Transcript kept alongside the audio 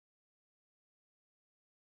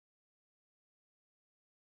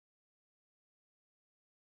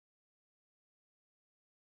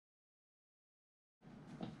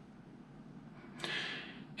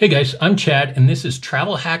Hey guys, I'm Chad, and this is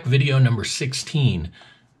travel hack video number 16.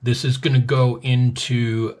 This is going to go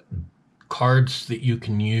into cards that you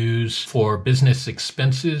can use for business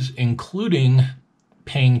expenses, including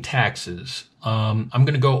paying taxes. I'm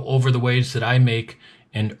going to go over the ways that I make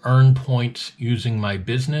and earn points using my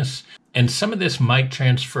business. And some of this might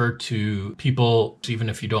transfer to people, even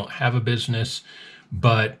if you don't have a business.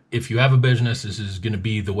 But if you have a business, this is going to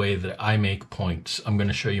be the way that I make points. I'm going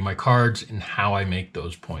to show you my cards and how I make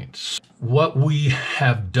those points. What we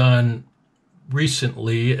have done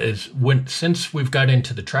recently is since we've got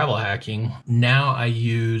into the travel hacking, now I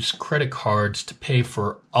use credit cards to pay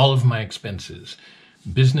for all of my expenses.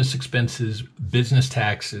 Business expenses, business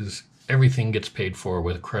taxes, everything gets paid for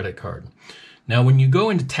with a credit card. Now, when you go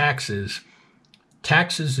into taxes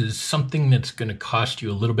is something that's going to cost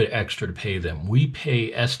you a little bit extra to pay them. We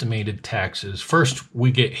pay estimated taxes. First,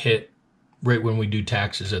 we get hit right when we do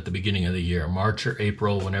taxes at the beginning of the year, March or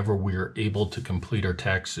April, whenever we're able to complete our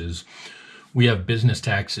taxes. We have business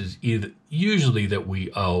taxes usually that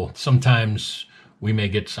we owe. Sometimes we may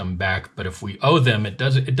get some back, but if we owe them, it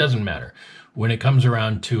doesn't matter. When it comes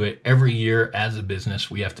around to it, every year as a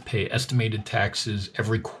business, we have to pay estimated taxes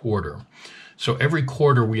every quarter. So every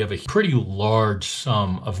quarter we have a pretty large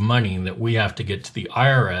sum of money that we have to get to the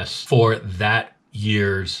IRS for that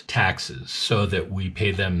year's taxes so that we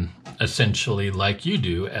pay them essentially like you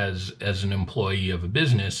do as an employee of a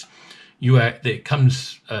business.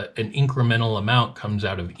 An incremental amount comes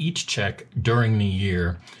out of each check during the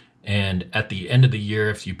year. And at the end of the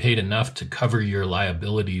year, if you paid enough to cover your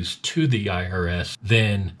liabilities to the IRS,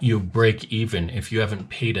 then you break even. If you haven't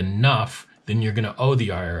paid enough, then you're going to owe the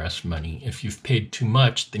IRS money. If you've paid too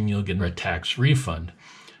much, then you'll get a tax refund.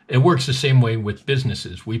 It works the same way with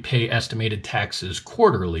businesses. We pay estimated taxes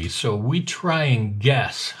quarterly, so we try and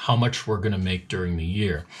guess how much we're going to make during the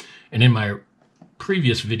year. And in my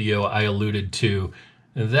previous video, I alluded to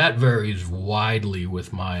that varies widely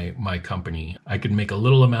with my company. I could make a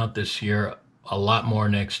little amount this year, a lot more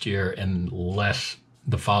next year, and less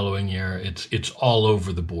the following year. It's all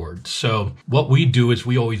over the board. So what we do is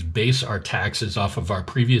we always base our taxes off of our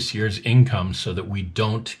previous year's income so that we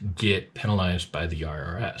don't get penalized by the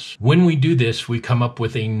IRS. When we do this, we come up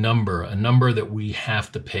with a number that we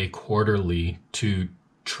have to pay quarterly to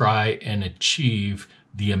try and achieve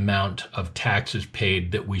the amount of taxes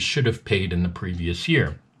paid that we should have paid in the previous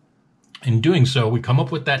year. In doing so, we come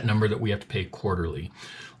up with that number that we have to pay quarterly.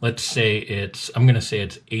 Let's say I'm going to say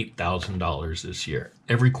it's $8,000 this year.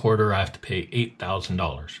 Every quarter I have to pay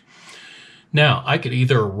 $8,000. Now, I could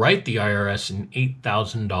either write the IRS an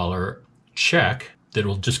 $8,000 check that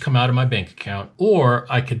will just come out of my bank account, or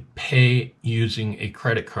I could pay using a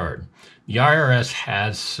credit card. The IRS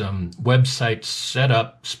has some websites set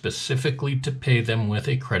up specifically to pay them with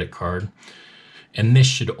a credit card, and this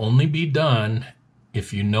should only be done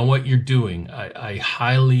if you know what you're doing. I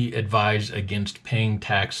highly advise against paying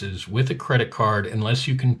taxes with a credit card unless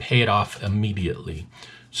you can pay it off immediately.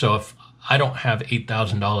 So if I don't have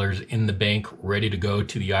 $8,000 in the bank ready to go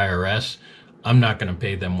to the IRS, I'm not going to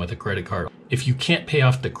pay them with a credit card. If you can't pay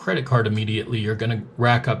off the credit card immediately, you're going to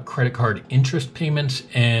rack up credit card interest payments,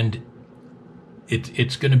 and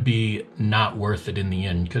it's going to be not worth it in the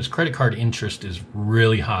end because credit card interest is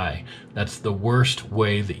really high. That's the worst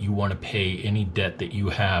way that you want to pay any debt that you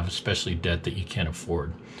have, especially debt that you can't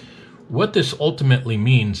afford. What this ultimately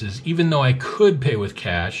means is even though I could pay with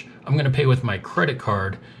cash, I'm going to pay with my credit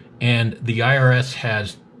card, and the IRS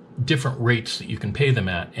has different rates that you can pay them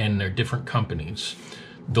at, and they're different companies.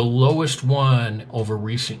 The lowest one over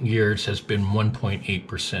recent years has been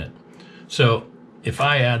 1.8%. So if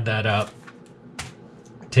I add that up,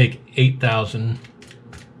 take 8,000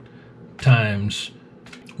 times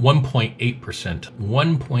 1.8%.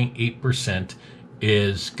 1.8%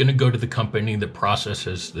 is going to go to the company that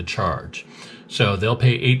processes the charge. So they'll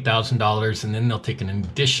pay $8,000, and then they'll take an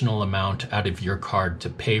additional amount out of your card to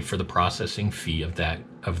pay for the processing fee of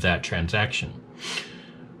that transaction.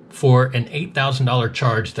 For an $8,000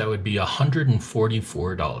 charge, that would be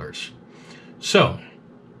 $144. So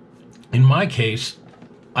in my case,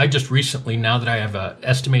 I just recently, now that I have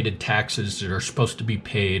estimated taxes that are supposed to be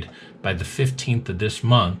paid by the 15th of this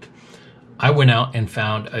month, I went out and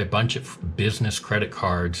found a bunch of business credit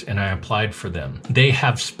cards and I applied for them. They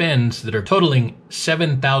have spends that are totaling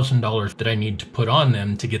 $7,000 that I need to put on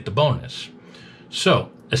them to get the bonus. So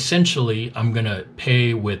essentially, I'm going to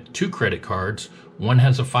pay with two credit cards. One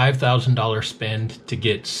has a $5,000 spend to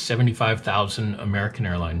get 75,000 American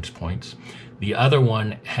Airlines points. The other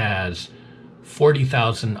one has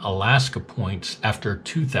 40,000 Alaska points after a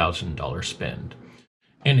 $2,000 spend.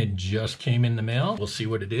 And it just came in the mail. We'll see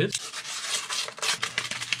what it is.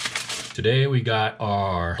 Today we got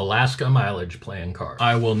our Alaska mileage plan card.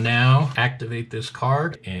 I will now activate this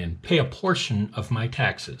card and pay a portion of my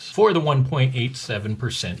taxes for the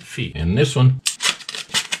 1.87% fee. And this one,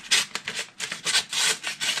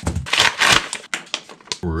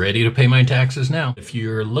 ready to pay my taxes now. If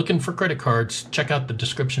you're looking for credit cards, check out the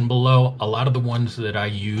description below. A lot of the ones that I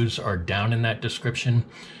use are down in that description.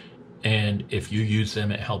 And if you use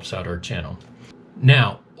them, it helps out our channel.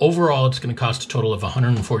 Now, overall, it's going to cost a total of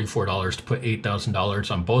 $144 to put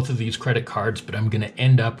 $8,000 on both of these credit cards, but I'm going to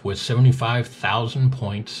end up with 75,000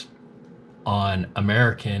 points on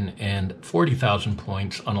American and 40,000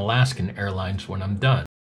 points on Alaskan Airlines when I'm done.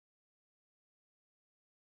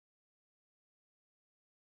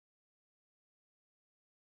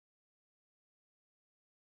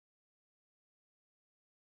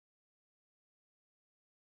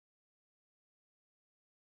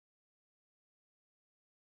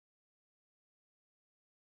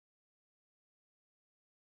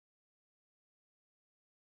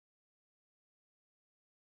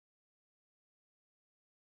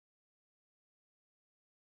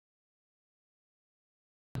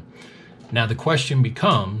 Now the question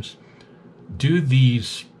becomes, do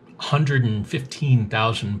these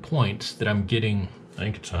 115,000 points that I'm getting, I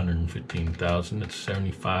think it's 115,000, it's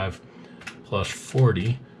 75 plus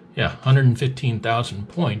 40, yeah, 115,000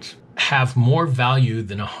 points, have more value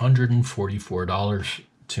than $144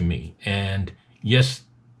 to me? And yes,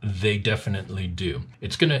 they definitely do.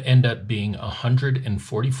 It's going to end up being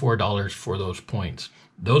 $144 for those points.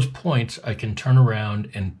 Those points I can turn around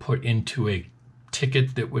and put into a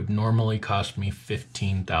ticket that would normally cost me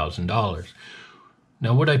 $15,000.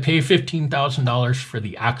 Now, would I pay $15,000 for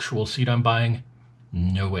the actual seat I'm buying?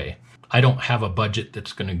 No way. I don't have a budget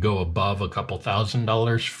that's going to go above a couple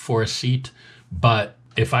 $1,000s for a seat, but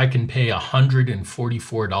if I can pay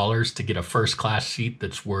 $144 to get a first class seat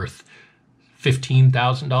that's worth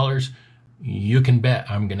 $15,000, you can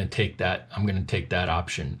bet I'm going to take that. I'm going to take that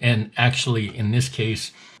option. And actually, in this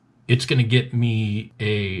case, it's going to get me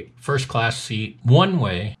a first class seat one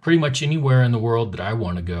way, pretty much anywhere in the world that I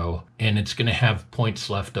want to go, and it's going to have points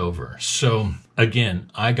left over. So again,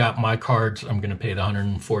 I got my cards. I'm going to pay the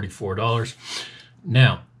 $144.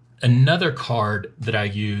 Now, another card that I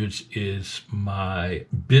use is my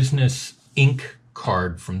Business Inc.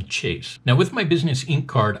 card from Chase. Now, with my Business Inc.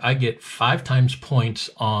 card, I get 5 times points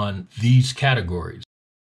on these categories.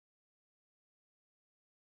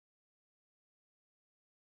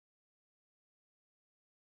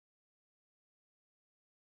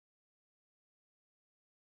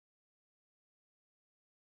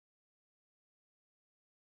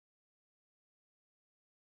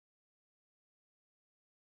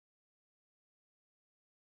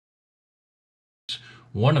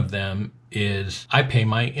 One of them is I pay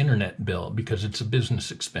my internet bill because it's a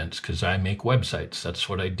business expense because I make websites. That's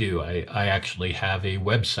what I do. I actually have a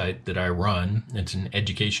website that I run. It's an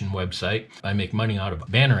education website. I make money out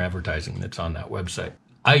of banner advertising that's on that website.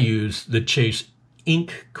 I use the Chase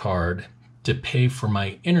Inc. card to pay for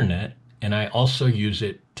my internet, and I also use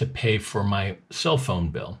it to pay for my cell phone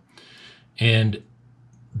bill. And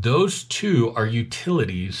those two are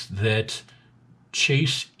utilities that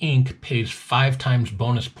Chase Inc. pays 5 times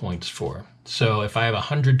bonus points for. So if I have a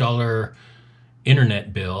 $100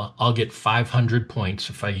 internet bill, I'll get 500 points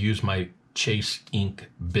if I use my Chase Inc.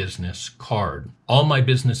 business card. All my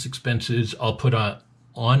business expenses I'll put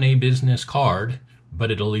on a business card,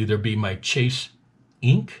 but it'll either be my Chase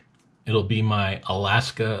Inc., it'll be my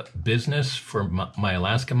Alaska business for my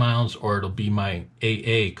Alaska miles, or it'll be my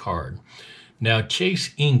AA card. Now,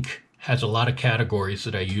 Chase Inc. has a lot of categories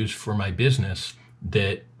that I use for my business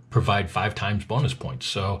that provide 5 times bonus points.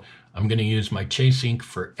 So I'm going to use my Chase Inc.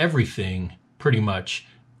 for everything pretty much,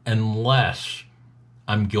 unless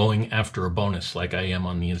I'm going after a bonus like I am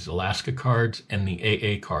on these Alaska cards and the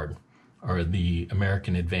AA card, or the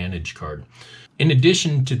American Advantage card. In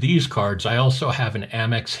addition to these cards, I also have an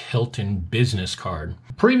Amex Hilton business card.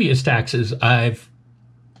 Previous taxes, I've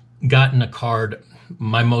gotten a card.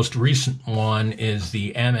 My most recent one is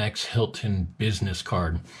the Amex Hilton business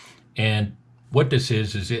card. And what this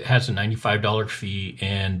is it has a $95 fee,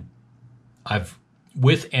 and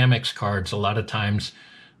with Amex cards, a lot of times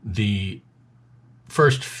the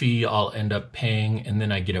first fee I'll end up paying, and then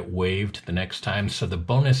I get it waived the next time. So the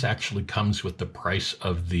bonus actually comes with the price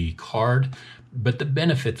of the card, but the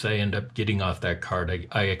benefits I end up getting off that card,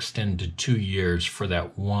 I extend to 2 years for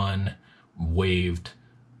that one waived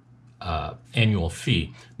annual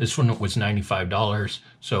fee. This one was $95.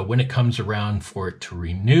 So when it comes around for it to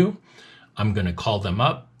renew, I'm going to call them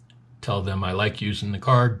up, tell them I like using the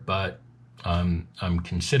card, but I'm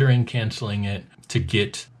considering canceling it to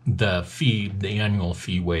get the annual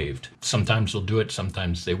fee waived. Sometimes they'll do it,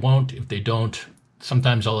 sometimes they won't. If they don't,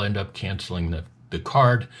 sometimes I'll end up canceling the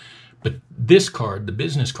card. But this card, the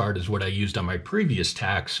business card, is what I used on my previous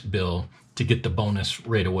tax bill to get the bonus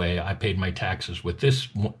right away. I paid my taxes with this.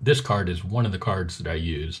 This card is one of the cards that I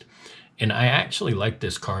used. And I actually like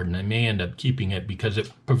this card, and I may end up keeping it because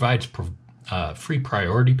it provides free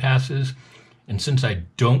priority passes. And since I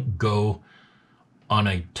don't go on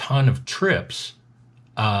a ton of trips,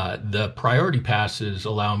 the priority passes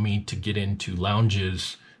allow me to get into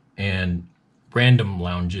lounges and random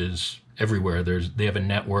lounges everywhere. They have a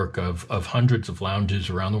network of hundreds of lounges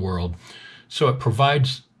around the world. So it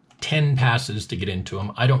provides 10 passes to get into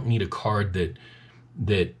them. I don't need a card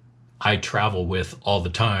that I travel with all the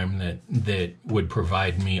time that would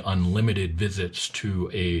provide me unlimited visits to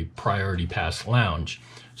a priority pass lounge.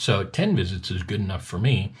 So 10 visits is good enough for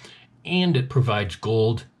me. And it provides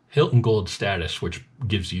Hilton Gold status, which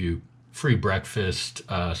gives you free breakfast,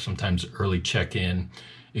 sometimes early check-in.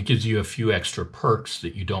 It gives you a few extra perks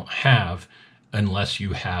that you don't have unless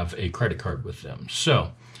you have a credit card with them.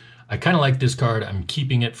 So I kind of like this card. I'm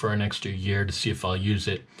keeping it for an extra year to see if I'll use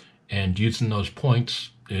it. And using those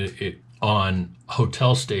points on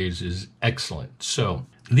hotel stays is excellent. So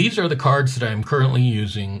these are the cards that I'm currently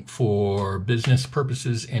using for business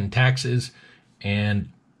purposes and taxes. And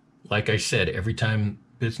like I said, every time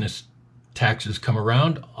business taxes come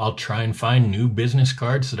around, I'll try and find new business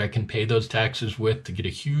cards that I can pay those taxes with to get a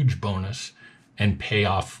huge bonus and pay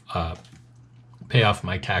off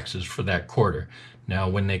my taxes for that quarter. Now,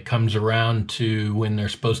 when it comes around to when they're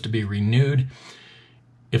supposed to be renewed,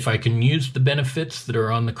 if I can use the benefits that are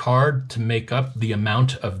on the card to make up the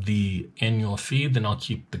amount of the annual fee, then I'll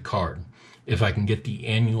keep the card. If I can get the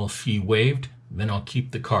annual fee waived, then I'll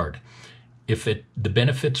keep the card. If the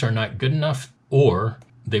benefits are not good enough or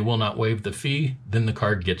they will not waive the fee, then the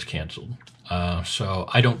card gets canceled. So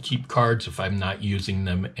I don't keep cards if I'm not using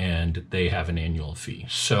them and they have an annual fee.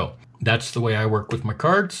 So that's the way I work with my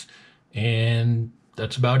cards. And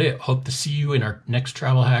that's about it. Hope to see you in our next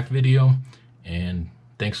travel hack video. And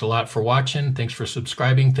thanks a lot for watching. Thanks for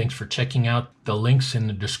subscribing. Thanks for checking out the links in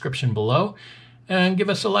the description below. And give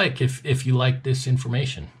us a like if you like this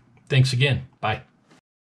information. Thanks again. Bye.